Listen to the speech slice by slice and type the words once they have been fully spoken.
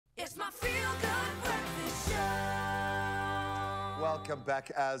Welcome back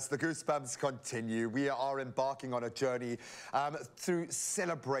as the Goosebumps continue. We are embarking on a journey through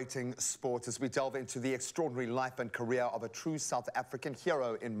celebrating sport as we delve into the extraordinary life and career of a true South African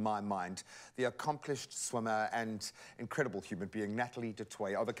hero in my mind, the accomplished swimmer and incredible human being, Natalie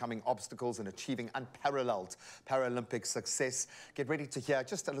Toit, overcoming obstacles and achieving unparalleled Paralympic success. Get ready to hear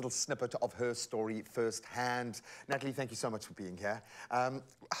just a little snippet of her story firsthand. Natalie, thank you so much for being here.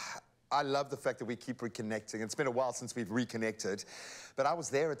 I love the fact that we keep reconnecting. It's been a while since we've reconnected, but I was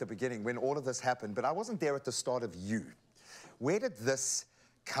there at the beginning when all of this happened, but I wasn't there at the start of you. Where did this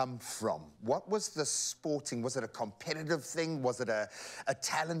come from? What was the sporting? Was it a competitive thing? Was it a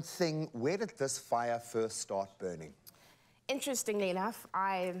talent thing? Where did this fire first start burning? Interestingly enough,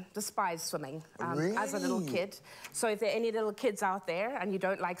 I despised swimming Really? as a little kid. So if there are any little kids out there and you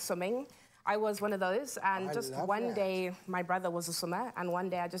don't like swimming, I was one of those, and just one day, my brother was a swimmer, and one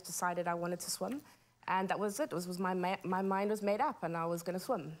day I just decided I wanted to swim, and that was it. My mind was made up, and I was going to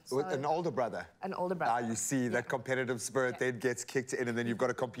swim. So, an older brother? An older brother. You see, that competitive spirit then gets kicked in, and then you've got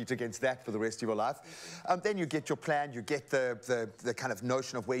to compete against that for the rest of your life. Then you get your plan, you get the kind of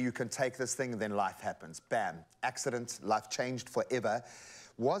notion of where you can take this thing, and then life happens. Bam, accident, life changed forever.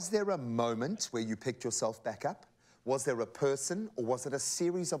 Was there a moment where you picked yourself back up? Was there a person, or was it a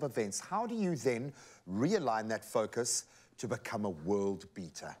series of events? How do you then realign that focus to become a world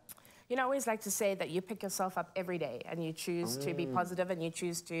beater? You know, I always like to say that you pick yourself up every day and you choose to be positive and you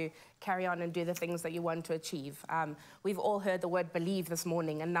choose to carry on and do the things that you want to achieve. We've all heard the word believe this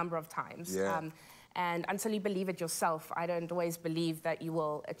morning a number of times. Yeah. And until you believe it yourself, I don't always believe that you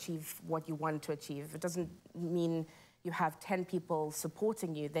will achieve what you want to achieve. It doesn't mean you have 10 people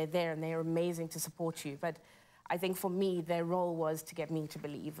supporting you. They're there and they're amazing to support you. But I think for me, their role was to get me to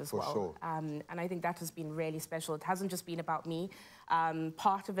believe as well. Sure. And I think that has been really special. It hasn't just been about me.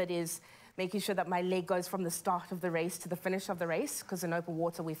 Part of it is making sure that my leg goes from the start of the race to the finish of the race, because in open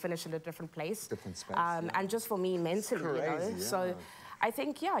water, we finish in a different place. Different space, And just for me mentally, crazy, you know. yeah. So I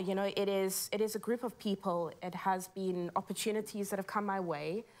think, yeah, you know, it is a group of people. It has been opportunities that have come my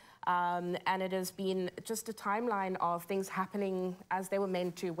way. And it has been just a timeline of things happening as they were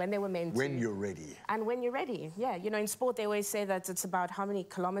meant to, when they were meant to. When you're ready. And when you're ready, yeah. You know, in sport, they always say that it's about how many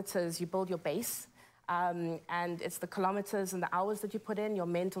kilometers you build your base. And it's the kilometers and the hours that you put in, your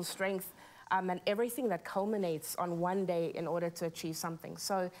mental strength, and everything that culminates on one day in order to achieve something.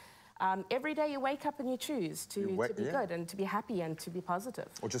 So every day you wake up and you choose to be good and to be happy and to be positive.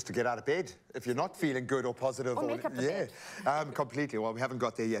 Or just to get out of bed if you're not feeling good or positive. Or make up the bed. Completely. Well, we haven't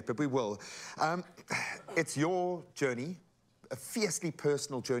got there yet, but we will. It's your journey, a fiercely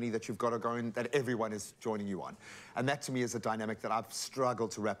personal journey that you've got to go in, that everyone is joining you on. And that to me is a dynamic that I've struggled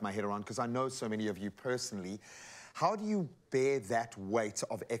to wrap my head around, because I know so many of you personally. How do you bear that weight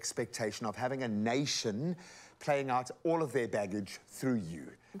of expectation of having a nation playing out all of their baggage through you?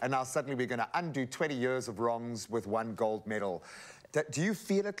 And now suddenly we're going to undo 20 years of wrongs with one gold medal. Do you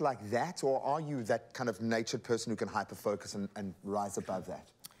feel it like that, or are you that kind of natured person who can hyper-focus and rise above that?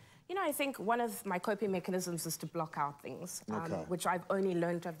 You know, I think one of my coping mechanisms is to block out things, which I've only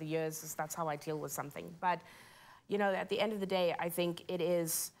learned over the years, is that's how I deal with something. But, you know, at the end of the day, I think it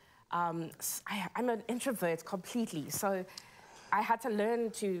is... I'm an introvert completely, so I had to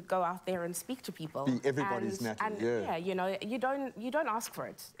learn to go out there and speak to people. Be everybody's Natalie, yeah, you know, you don't ask for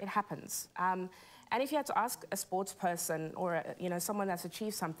it. It happens. And if you had to ask a sports person or you know, someone that's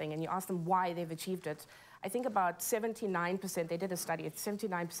achieved something, and you ask them why they've achieved it, I think about 79%. They did a study.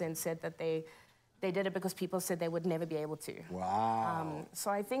 79% said that they did it because people said they would never be able to. Wow.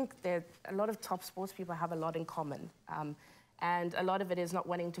 So I think that a lot of top sports people have a lot in common. And a lot of it is not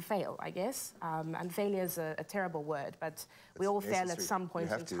wanting to fail, I guess. And failure is a terrible word, but we all fail at some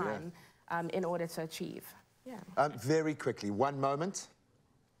point in time in order to achieve. Yeah. Very quickly, one moment,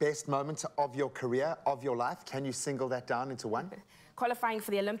 best moment of your career, of your life. Can you single that down into one? Qualifying for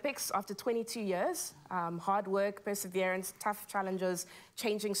the Olympics after 22 years. Hard work, perseverance, tough challenges,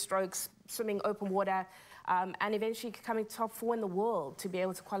 changing strokes, swimming open water. And eventually coming top 4 in the world to be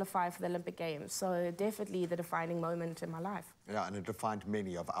able to qualify for the Olympic Games. So definitely the defining moment in my life. Yeah, and it defined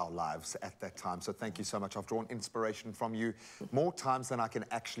many of our lives at that time. So thank you so much. I've drawn inspiration from you more times than I can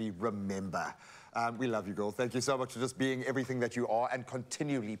actually remember. We love you, girl. Thank you so much for just being everything that you are and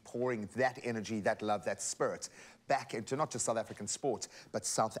continually pouring that energy, that love, that spirit back into not just South African sport, but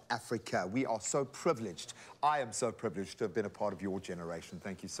South Africa. We are so privileged. I am so privileged to have been a part of your generation.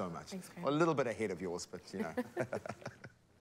 Thank you so much. Thanks, well, a little bit ahead of yours, but you know.